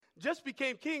just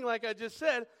became king, like I just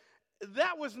said,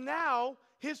 that was now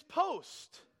his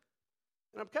post.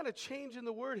 And I'm kind of changing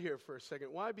the word here for a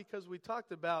second. Why? Because we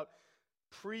talked about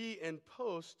pre and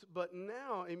post, but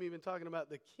now I'm even talking about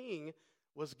the king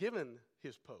was given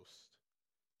his post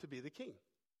to be the king.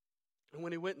 And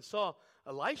when he went and saw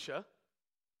Elisha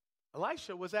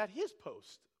was at his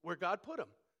post where God put him.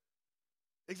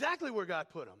 Exactly where God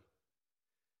put him.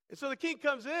 And so the king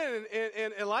comes in,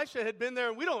 and Elisha had been there,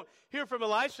 and we don't hear from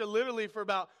Elisha literally for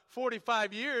about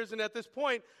 45 years. And at this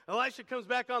point, Elisha comes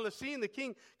back on the scene. The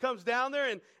king comes down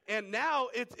there, and now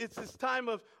it's this time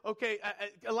of, okay,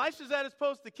 Elisha's at his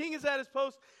post, the king is at his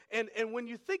post. And when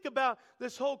you think about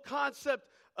this whole concept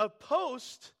of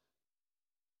post,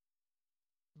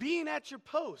 being at your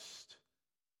post,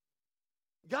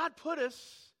 God put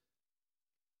us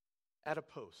at a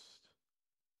post.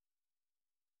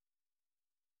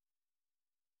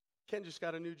 Ken just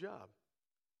got a new job.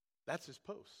 That's his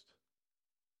post.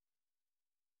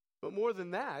 But more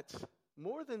than that,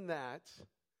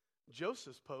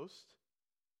 Joseph's post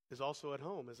is also at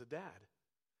home as a dad,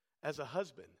 as a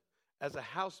husband, as a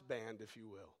house band, if you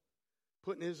will,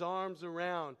 putting his arms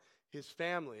around his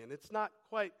family. And it's not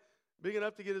quite big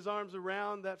enough to get his arms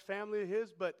around that family of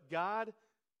his, but God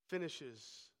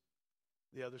finishes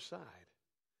the other side.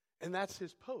 And that's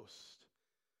his post.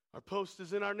 Our post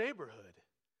is in our neighborhood.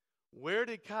 Where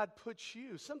did God put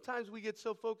you? Sometimes we get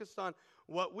so focused on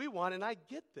what we want, and I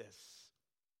get this.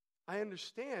 I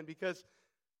understand, because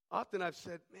often I've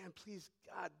said, man, please,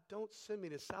 God, don't send me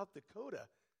to South Dakota.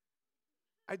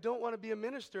 I don't want to be a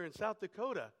minister in South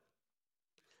Dakota.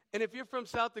 And if you're from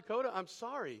South Dakota, I'm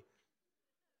sorry.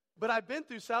 But I've been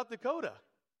through South Dakota.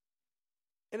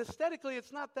 And aesthetically,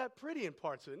 it's not that pretty in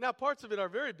parts of it. Now, parts of it are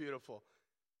very beautiful.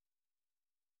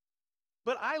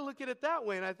 But I look at it that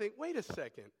way, and I think, wait a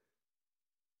second.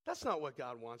 That's not what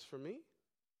God wants for me.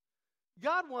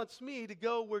 God wants me to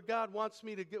go where God wants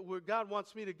me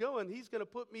to go, and he's going to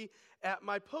put me at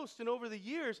my post. And over the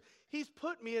years, he's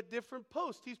put me at different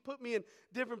posts. He's put me in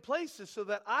different places so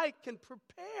that I can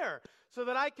prepare, so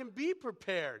that I can be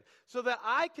prepared, so that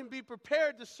I can be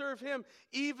prepared to serve him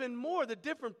even more. The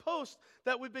different posts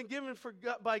that we've been given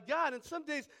by God. And some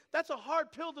days, that's a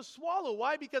hard pill to swallow.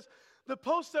 Why? Because the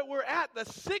post that we're at, the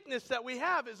sickness that we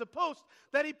have, is a post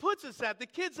that he puts us at. The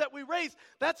kids that we raise,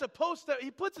 that's a post that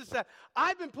he puts us at.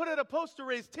 I've been put at a post to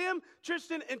raise Tim,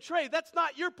 Tristan, and Trey. That's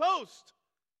not your post.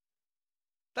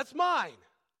 That's mine.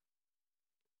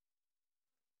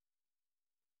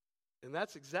 And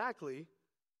that's exactly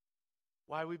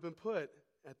why we've been put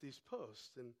at these posts.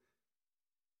 And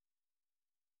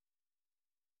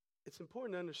it's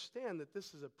important to understand that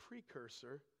this is a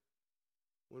precursor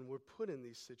when we're put in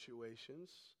these situations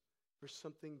for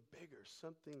something bigger,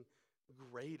 something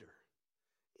greater.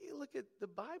 You look at the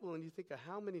Bible and you think of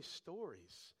how many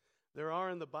stories there are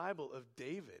in the Bible of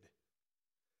David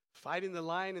fighting the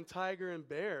lion and tiger and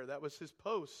bear. That was his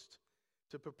post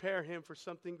to prepare him for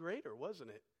something greater,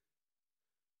 wasn't it?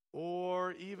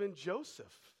 Or even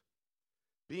Joseph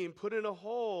being put in a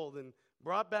hole and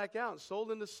brought back out and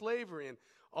sold into slavery, and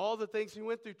all the things he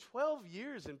went through. 12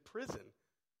 years in prison.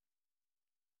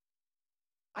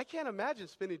 I can't imagine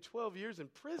spending 12 years in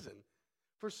prison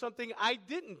for something I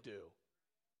didn't do.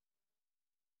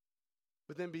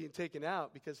 But then being taken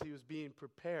out because he was being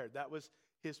prepared. That was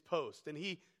his post. And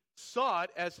he saw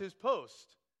it as his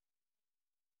post.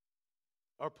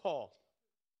 Or Paul,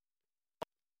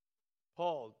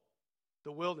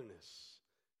 the wilderness,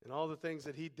 and all the things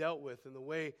that he dealt with, and the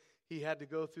way he had to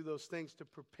go through those things to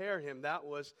prepare him. That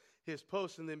was his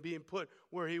post. And then being put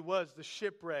where he was, the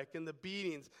shipwreck and the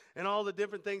beatings and all the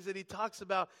different things that he talks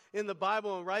about in the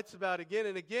Bible and writes about again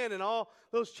and again, and all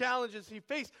those challenges he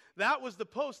faced. That was the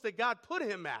post that God put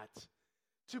him at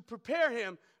to prepare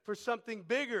him for something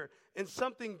bigger and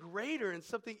something greater and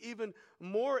something even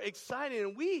more exciting.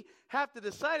 And we have to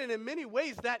decide, and in many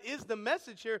ways that is the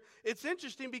message here. It's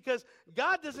interesting because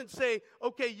God doesn't say,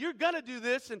 okay, you're going to do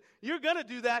this and you're going to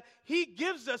do that. He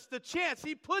gives us the chance.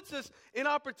 He puts us in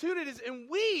opportunities, and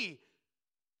we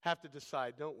have to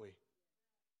decide, don't we?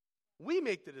 We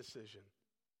make the decision.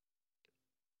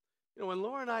 You know, when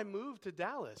Laura and I moved to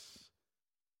Dallas,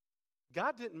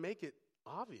 God didn't make it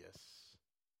obvious.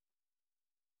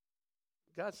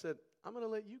 God said, I'm going to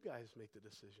let you guys make the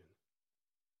decision.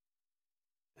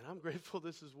 And I'm grateful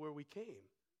this is where we came.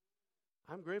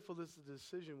 I'm grateful this is the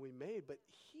decision we made, but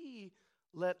he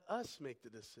let us make the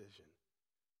decision.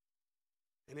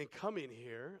 And in coming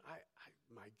here,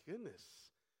 my goodness,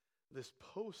 this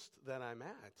post that I'm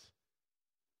at,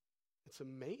 it's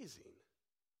amazing.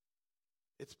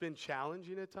 It's been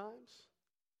challenging at times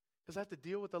because I have to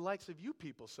deal with the likes of you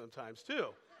people sometimes too.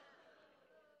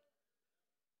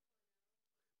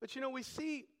 But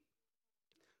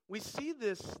we see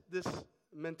this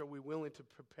mentor. Are we willing to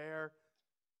prepare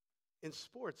in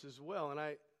sports as well? And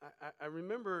I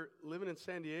remember living in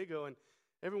San Diego, and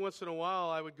every once in a while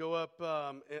I would go up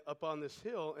on this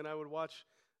hill, and I would watch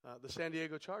the San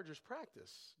Diego Chargers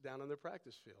practice down on their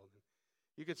practice field.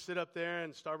 You could sit up there,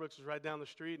 and Starbucks was right down the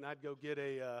street, and I'd go get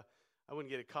I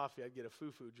wouldn't get a coffee, I'd get a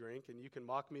foo-foo drink, and you can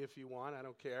mock me if you want, I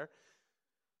don't care.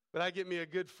 But I'd get me a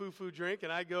good foo-foo drink,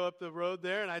 and I'd go up the road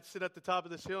there, and I'd sit at the top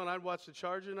of this hill, and I'd watch the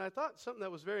Chargers. And I thought something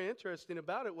that was very interesting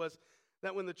about it was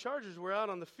that when the Chargers were out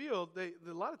on the field,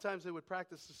 a lot of times they would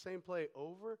practice the same play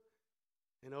over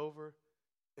and over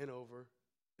and over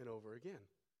and over again.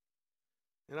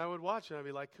 And I would watch, and I'd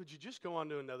be like, could you just go on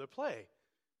to another play?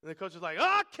 And the coach was like,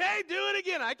 okay, do it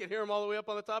again. I could hear him all the way up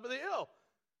on the top of the hill.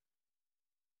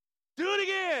 Do it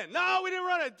again. No, we didn't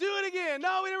run it. Do it again.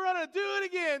 No, we didn't run it. Do it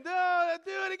again. No,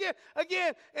 do it again.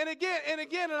 Again and again and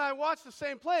again. And I watched the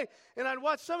same play. And I'd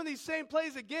watch some of these same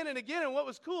plays again and again. And what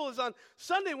was cool is on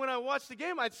Sunday when I watched the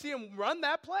game, I'd see them run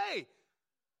that play.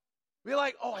 Be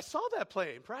like, oh, I saw that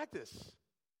play in practice.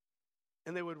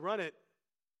 And they would run it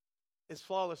as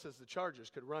flawless as the Chargers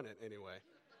could run it anyway.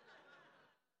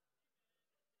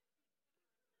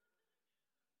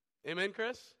 Amen,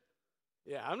 Chris?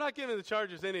 Yeah, I'm not giving the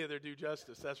Chargers any of their due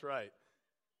justice. That's right.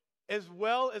 As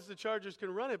well as the Chargers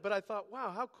can run it. But I thought,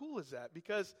 wow, how cool is that?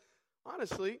 Because,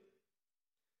 honestly,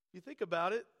 you think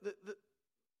about it,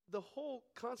 the whole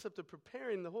concept of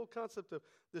preparing, the whole concept of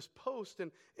this post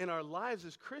in our lives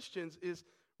as Christians is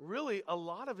really, a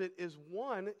lot of it is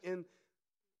won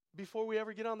before we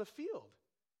ever get on the field.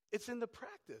 It's in the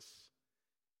practice.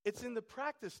 It's in the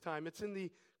practice time. It's in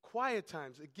the quiet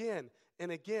times again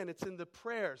and again. It's in the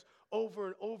prayers over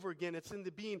and over again. It's in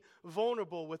the being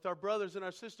vulnerable with our brothers and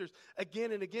our sisters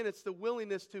again and again. It's the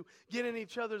willingness to get in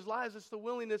each other's lives. It's the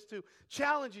willingness to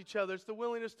challenge each other. It's the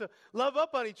willingness to love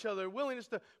up on each other, willingness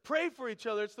to pray for each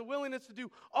other. It's the willingness to do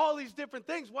all these different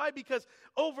things. Why? Because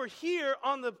over here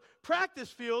on the practice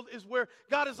field is where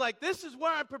God is like, this is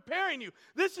where I'm preparing you.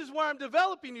 This is where I'm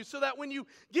developing you so that when you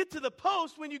get to the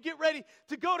post, when you get ready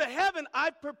to go to heaven,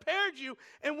 I've prepared you.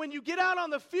 And when you get out on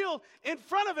the field in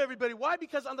front of everybody, why?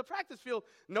 Because on the practice field,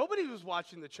 nobody was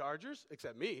watching the Chargers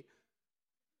except me.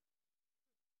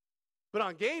 But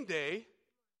on game day,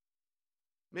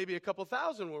 maybe a couple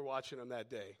thousand were watching them that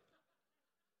day.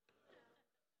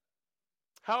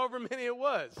 However many it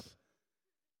was.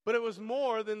 But it was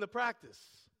more than the practice.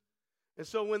 And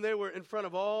so when they were in front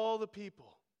of all the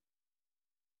people,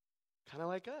 kind of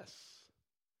like us,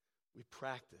 we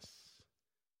practice.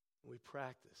 We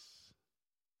practice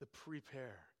the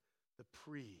prepare, the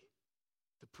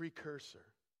precursor,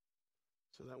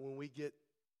 so that when we get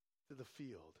to the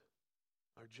field,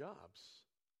 our jobs,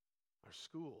 our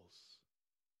schools,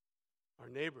 our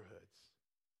neighborhoods,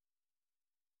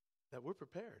 that we're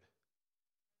prepared.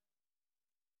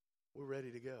 We're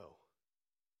ready to go.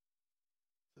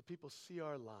 The people see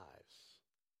our lives.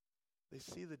 They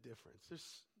see the difference.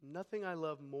 There's nothing I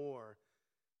love more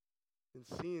than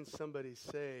seeing somebody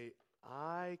say,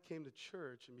 I came to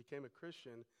church and became a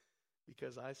Christian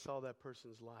because I saw that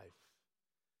person's life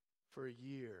for a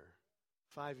year,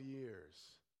 5 years,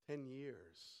 10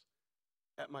 years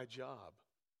at my job.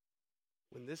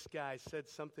 When this guy said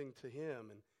something to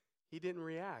him and he didn't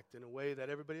react in a way that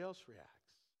everybody else reacts.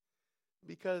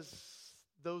 Because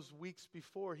those weeks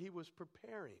before, he was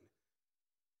preparing.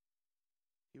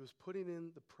 He was putting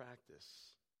in the practice,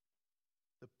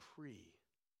 the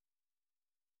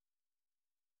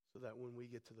so that when we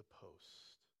get to the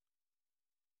post,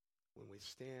 when we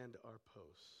stand our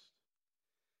post.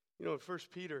 You know, in 1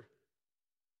 Peter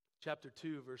chapter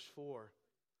 2, verse 4,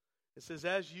 it says,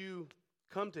 as you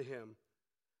come to him,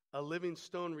 a living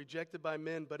stone rejected by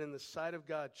men, but in the sight of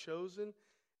God, chosen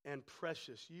and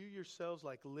precious, you yourselves,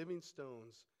 like living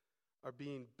stones, are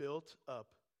being built up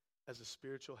as a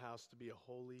spiritual house to be a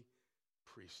holy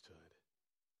priesthood.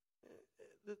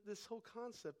 This whole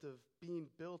concept of being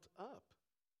built up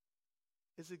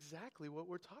is exactly what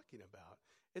we're talking about.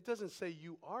 It doesn't say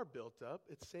you are built up.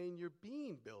 It's saying you're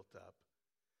being built up.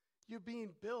 You're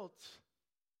being built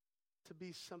to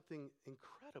be something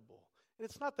incredible. And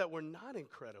it's not that we're not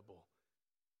incredible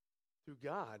through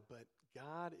God, but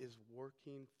God is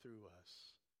working through us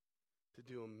to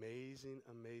do amazing,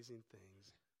 amazing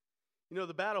things. You know,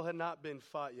 the battle had not been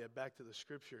fought yet. Back to the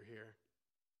scripture here.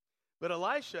 But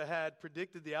Elisha had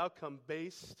predicted the outcome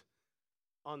based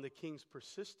on the king's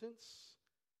persistence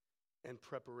and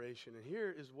preparation. And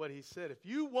here is what he said. If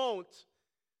you won't,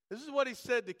 this is what he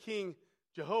said to King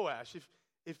Jehoash.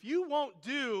 If you won't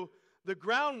do the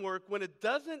groundwork when it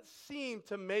doesn't seem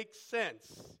to make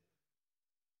sense,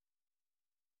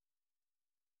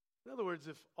 In other words,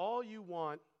 if all you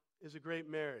want is a great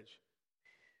marriage,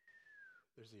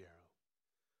 there's the arrow.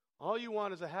 All you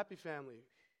want is a happy family.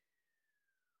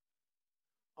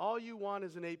 All you want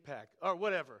is an 8-pack, or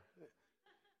whatever.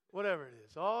 Whatever it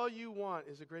is. All you want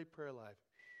is a great prayer life.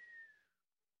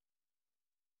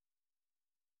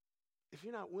 If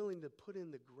you're not willing to put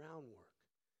in the groundwork,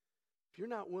 if you're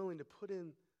not willing to put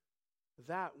in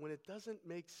that when it doesn't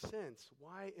make sense,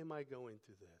 why am I going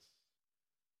through this?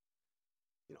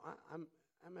 You know,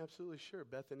 I'm absolutely sure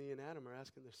Bethany and Adam are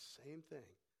asking the same thing.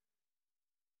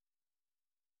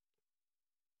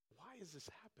 Why is this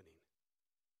happening?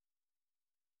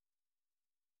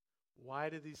 Why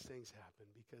do these things happen?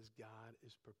 Because God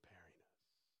is preparing us.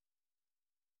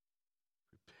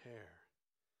 Prepare.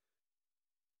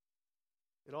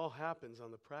 It all happens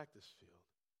on the practice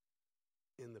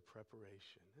field in the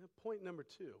preparation. And point number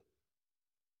 2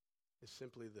 is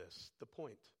simply this, the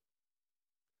point.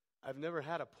 I've never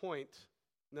had a point,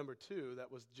 number 2,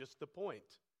 that was just the point.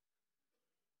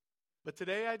 But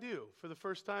today I do, for the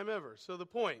first time ever. So the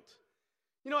point.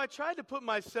 You know, I tried to put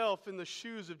myself in the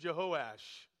shoes of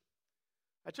Jehoash.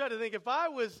 I tried to think if I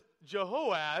was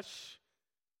Jehoash,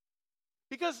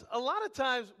 because a lot of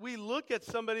times we look at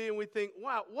somebody and we think,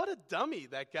 wow, what a dummy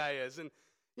that guy is. And,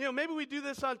 you know, maybe we do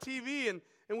this on TV and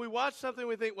we watch something and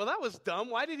we think, well, that was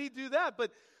dumb. Why did he do that?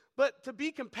 But to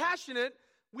be compassionate,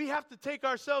 we have to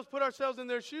put ourselves in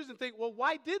their shoes and think, well,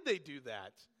 why did they do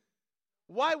that?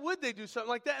 Why would they do something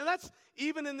like that? And that's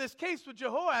even in this case with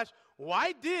Jehoash.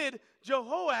 Why did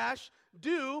Jehoash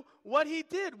do what he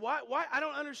did? Why? I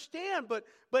don't understand,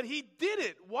 but he did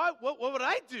it. What would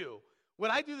I do?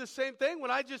 Would I do the same thing? Would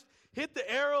I just hit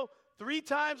the arrow 3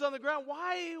 times on the ground?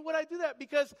 Why would I do that?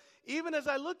 Because even as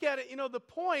I look at it, you know, the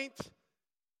point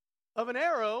of an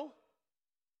arrow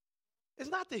is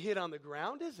not to hit on the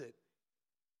ground, is it?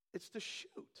 It's to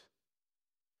shoot.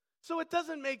 So it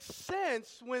doesn't make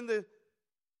sense when the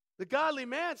godly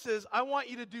man says, I want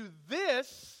you to do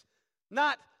this,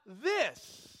 not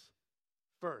this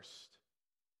first.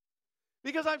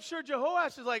 Because I'm sure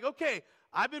Jehoash is like, okay,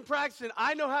 I've been practicing.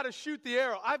 I know how to shoot the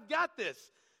arrow. I've got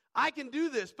this. I can do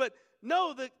this. But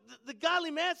no, the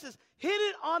godly man says, hit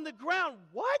it on the ground.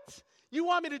 What? You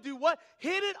want me to do what?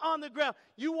 Hit it on the ground.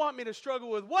 You want me to struggle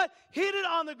with what? Hit it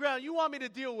on the ground. You want me to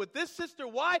deal with this, sister?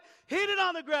 Why? Hit it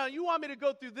on the ground. You want me to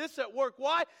go through this at work?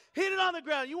 Why? Hit it on the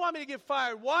ground. You want me to get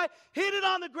fired? Why? Hit it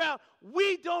on the ground.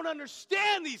 We don't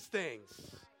understand these things.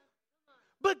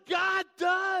 But God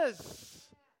does.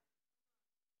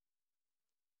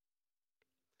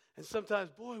 And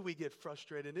sometimes, boy, we get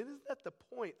frustrated. And isn't that the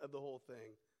point of the whole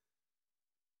thing?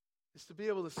 Is to be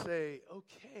able to say,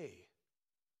 okay,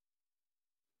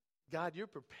 God, you're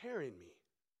preparing me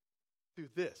through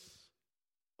this.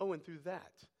 Oh, and through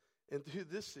that. And through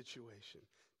this situation.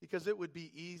 Because it would be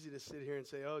easy to sit here and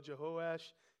say, oh,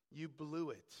 Jehoash, you blew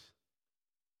it.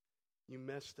 You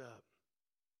messed up.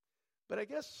 But I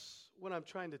guess what I'm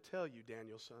trying to tell you,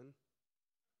 Daniel, son,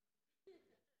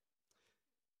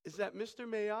 is that Mr.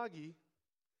 Miyagi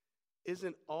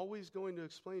isn't always going to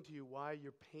explain to you why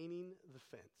you're painting the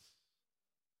fence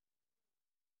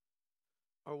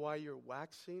or why you're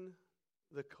waxing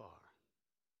the car.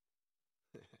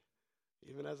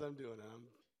 Even as I'm doing it, I'm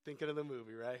thinking of the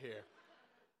movie right here.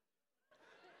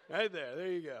 Right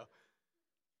there you go.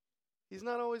 He's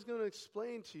not always going to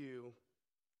explain to you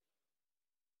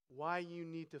why you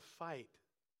need to fight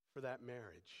for that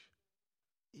marriage,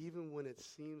 even when it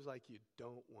seems like you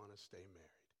don't want to stay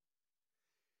married.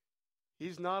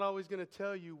 He's not always going to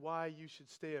tell you why you should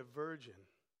stay a virgin,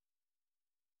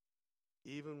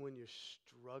 even when you're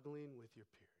struggling with your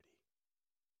purity.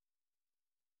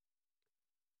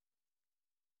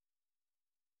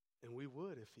 And we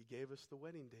would if he gave us the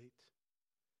wedding date.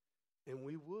 And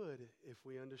we would if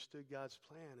we understood God's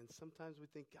plan. And sometimes we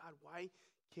think, God, why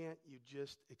can't you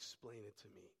just explain it to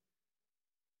me?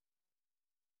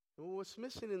 And what's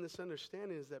missing in this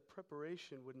understanding is that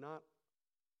preparation would not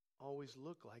always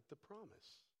look like the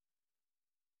promise.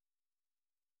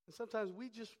 And sometimes we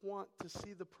just want to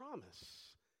see the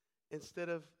promise instead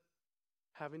of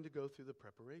having to go through the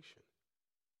preparation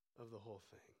of the whole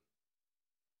thing.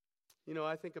 You know,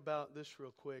 I think about this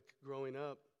real quick. Growing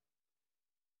up,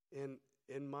 in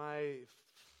my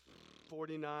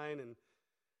 49 and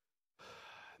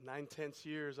 9/10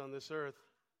 years on this earth,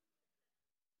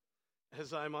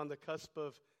 as I'm on the cusp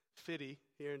of 50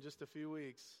 here in just a few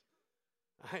weeks.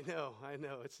 I know,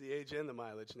 it's the age and the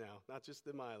mileage now, not just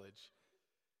the mileage.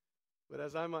 But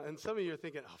as I'm on, and some of you are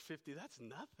thinking, oh, 50, that's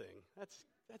nothing.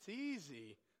 That's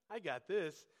easy. I got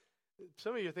this.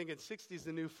 Some of you are thinking 60 is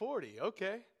the new 40.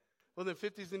 Okay. Well, then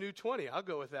 50 is the new 20. I'll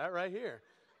go with that right here.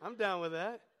 I'm down with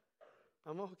that.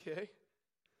 I'm okay.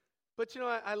 But,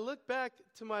 I look back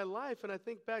to my life, and I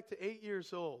think back to 8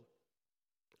 years old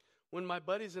when my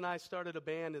buddies and I started a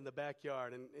band in the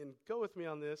backyard. And go with me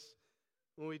on this,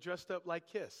 when we dressed up like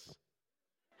Kiss.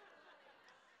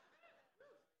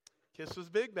 Kiss was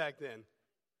big back then,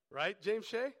 right, James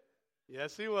Shea?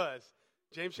 Yes, he was.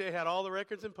 James Shea had all the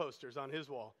records and posters on his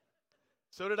wall.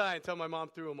 So did I, until my mom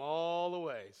threw them all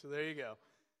away. So there you go.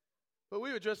 But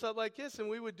we would dress up like Kiss, and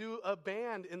we would do a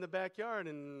band in the backyard,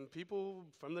 and people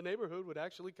from the neighborhood would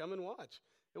actually come and watch.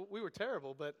 We were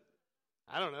terrible, but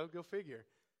I don't know, go figure.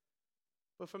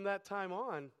 But from that time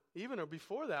on, even or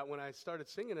before that when I started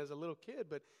singing as a little kid,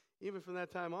 but even from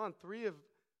that time on, 3 of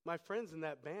my friends in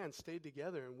that band stayed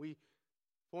together, and we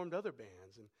formed other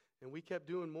bands, and we kept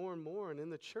doing more and more. And in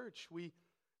the church, we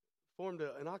formed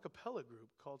an a cappella group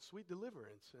called Sweet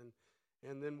Deliverance,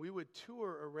 and then we would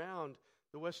tour around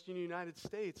the Western United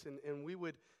States, and we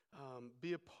would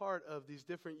be a part of these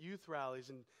different youth rallies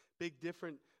and big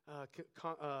different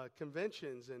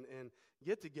conventions and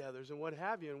get-togethers and what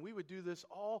have you. And we would do this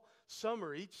all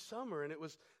summer, each summer, and it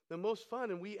was the most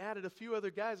fun. And we added a few other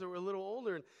guys that were a little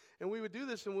older, and we would do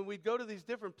this. And when we'd go to these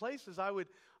different places, I would,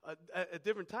 at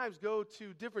different times, go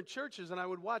to different churches, and I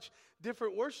would watch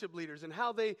different worship leaders and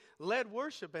how they led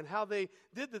worship and how they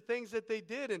did the things that they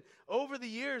did. And over the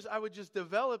years, I would just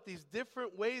develop these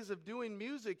different ways of doing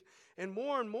music and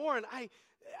more. And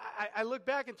I look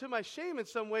back, and to my shame in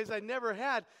some ways, I never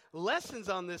had lessons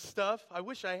on this stuff. I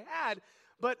wish I had.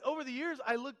 But over the years,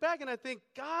 I look back and I think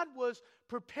God was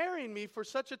preparing me for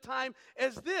such a time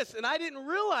as this. And I didn't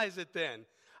realize it then.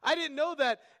 I didn't know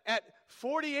that at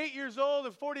 48 years old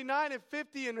and 49 and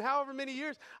 50 and however many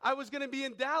years, I was going to be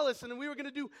in Dallas, and we were going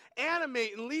to do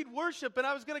animate and lead worship, and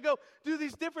I was going to go do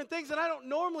these different things. And I don't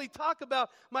normally talk about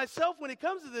myself when it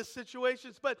comes to these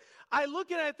situations, but I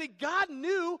look at it and I think God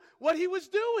knew what he was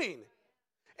doing.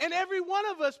 And every one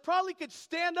of us probably could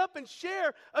stand up and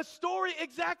share a story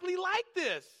exactly like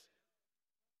this.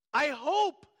 I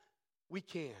hope we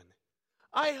can.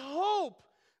 I hope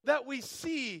that we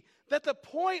see that the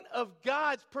point of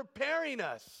God's preparing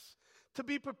us to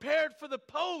be prepared for the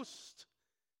post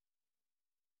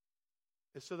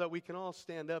is so that we can all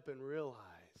stand up and realize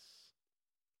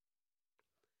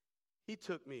he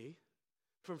took me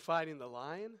from fighting the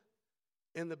lion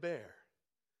and the bear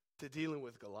to dealing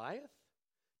with Goliath,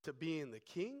 to being the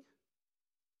king,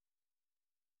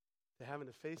 to having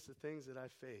to face the things that I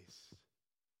face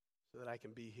so that I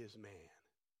can be his man,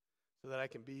 so that I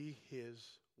can be his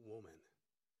woman,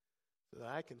 so that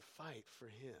I can fight for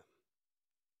him.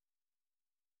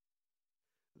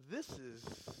 This is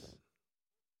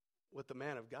what the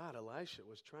man of God, Elisha,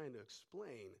 was trying to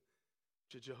explain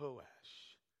to Jehoash.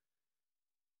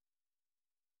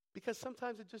 Because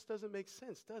sometimes it just doesn't make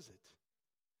sense, does it?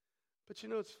 But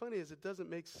what's funny is it doesn't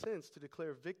make sense to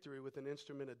declare victory with an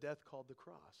instrument of death called the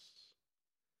cross.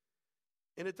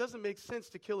 And it doesn't make sense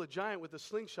to kill a giant with a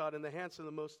slingshot in the hands of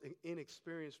the most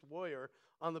inexperienced warrior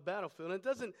on the battlefield. And it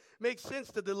doesn't make sense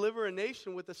to deliver a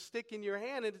nation with a stick in your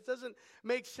hand. And it doesn't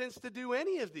make sense to do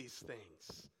any of these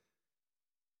things.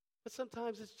 But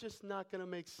sometimes it's just not going to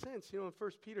make sense. In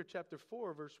 1 Peter chapter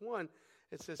 4, verse 1,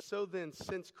 it says, "So then,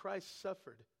 since Christ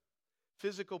suffered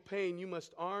physical pain, you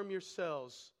must arm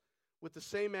yourselves with the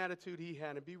same attitude he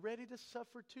had, and be ready to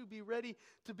suffer too. Be ready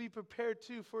to be prepared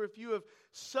too. For if you have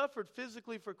suffered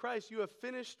physically for Christ, you have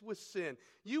finished with sin.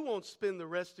 You won't spend the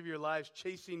rest of your lives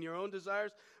chasing your own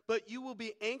desires, but you will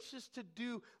be anxious to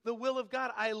do the will of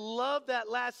God." I love that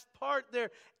last part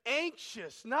there.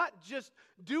 Anxious, not just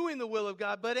doing the will of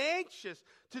God, but anxious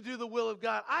to do the will of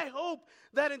God. I hope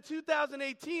that in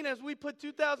 2018, as we put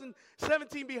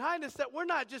 2017 behind us, that we're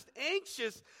not just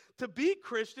anxious to be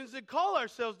Christians and call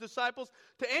ourselves disciples,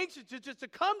 to anxious to just to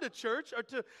come to church or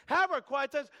to have our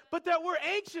quiet times, but that we're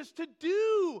anxious to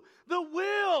do the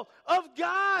will of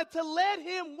God, to let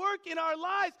him work in our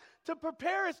lives, to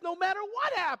prepare us no matter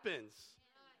what happens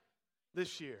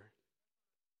this year.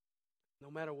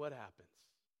 No matter what happens.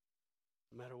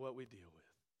 No matter what we deal with.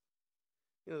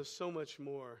 There's so much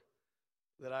more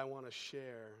that I want to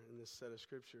share in this set of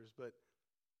scriptures, but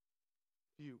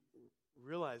you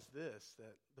realize this,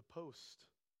 that the post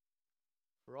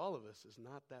for all of us is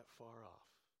not that far off.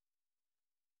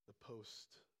 The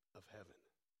post of heaven,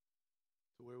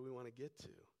 to where we want to get to.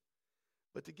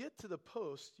 But to get to the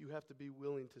post, you have to be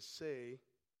willing to stay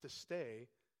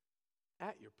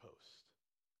at your post,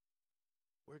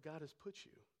 where God has put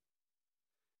you.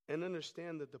 And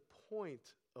understand that the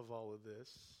point of all of this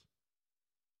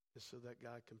is so that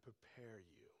God can prepare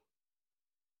you.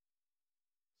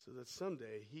 So that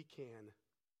someday he can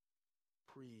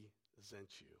present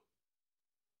you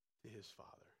to his Father.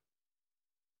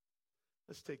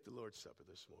 Let's take the Lord's Supper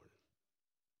this morning.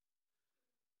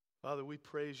 Father, we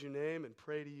praise your name and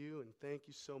pray to you and thank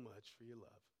you so much for your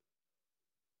love.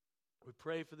 We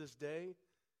pray for this day.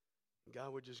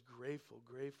 God, we're just grateful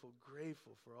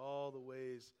for all the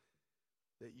ways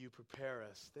that you prepare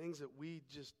us, things that we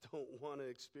just don't want to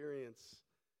experience.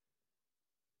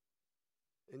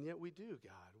 And yet we do,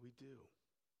 God, we do.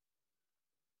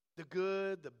 The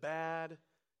good, the bad,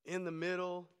 in the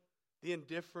middle, the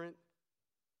indifferent.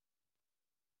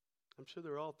 I'm sure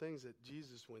they're all things that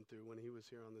Jesus went through when he was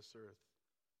here on this earth.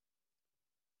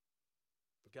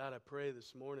 God, I pray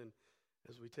this morning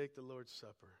as we take the Lord's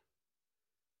Supper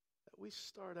that we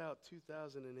start out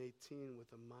 2018 with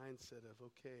a mindset of,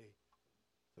 okay,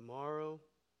 tomorrow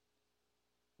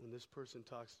when this person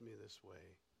talks to me this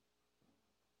way,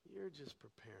 you're just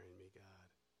preparing me, God,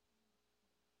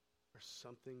 for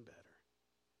something better.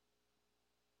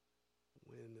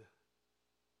 When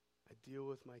I deal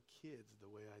with my kids the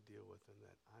way I deal with them,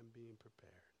 that I'm being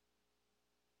prepared.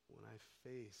 When I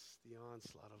face the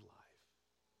onslaught of life,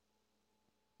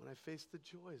 when I face the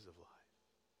joys of life,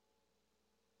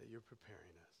 that you're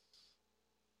preparing us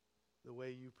the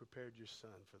way you prepared your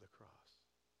son for the cross,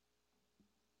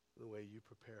 the way you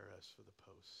prepare us for the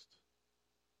post,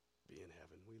 be in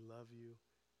heaven. We love you.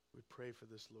 We pray for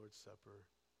this Lord's Supper.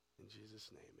 In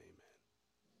Jesus' name, amen.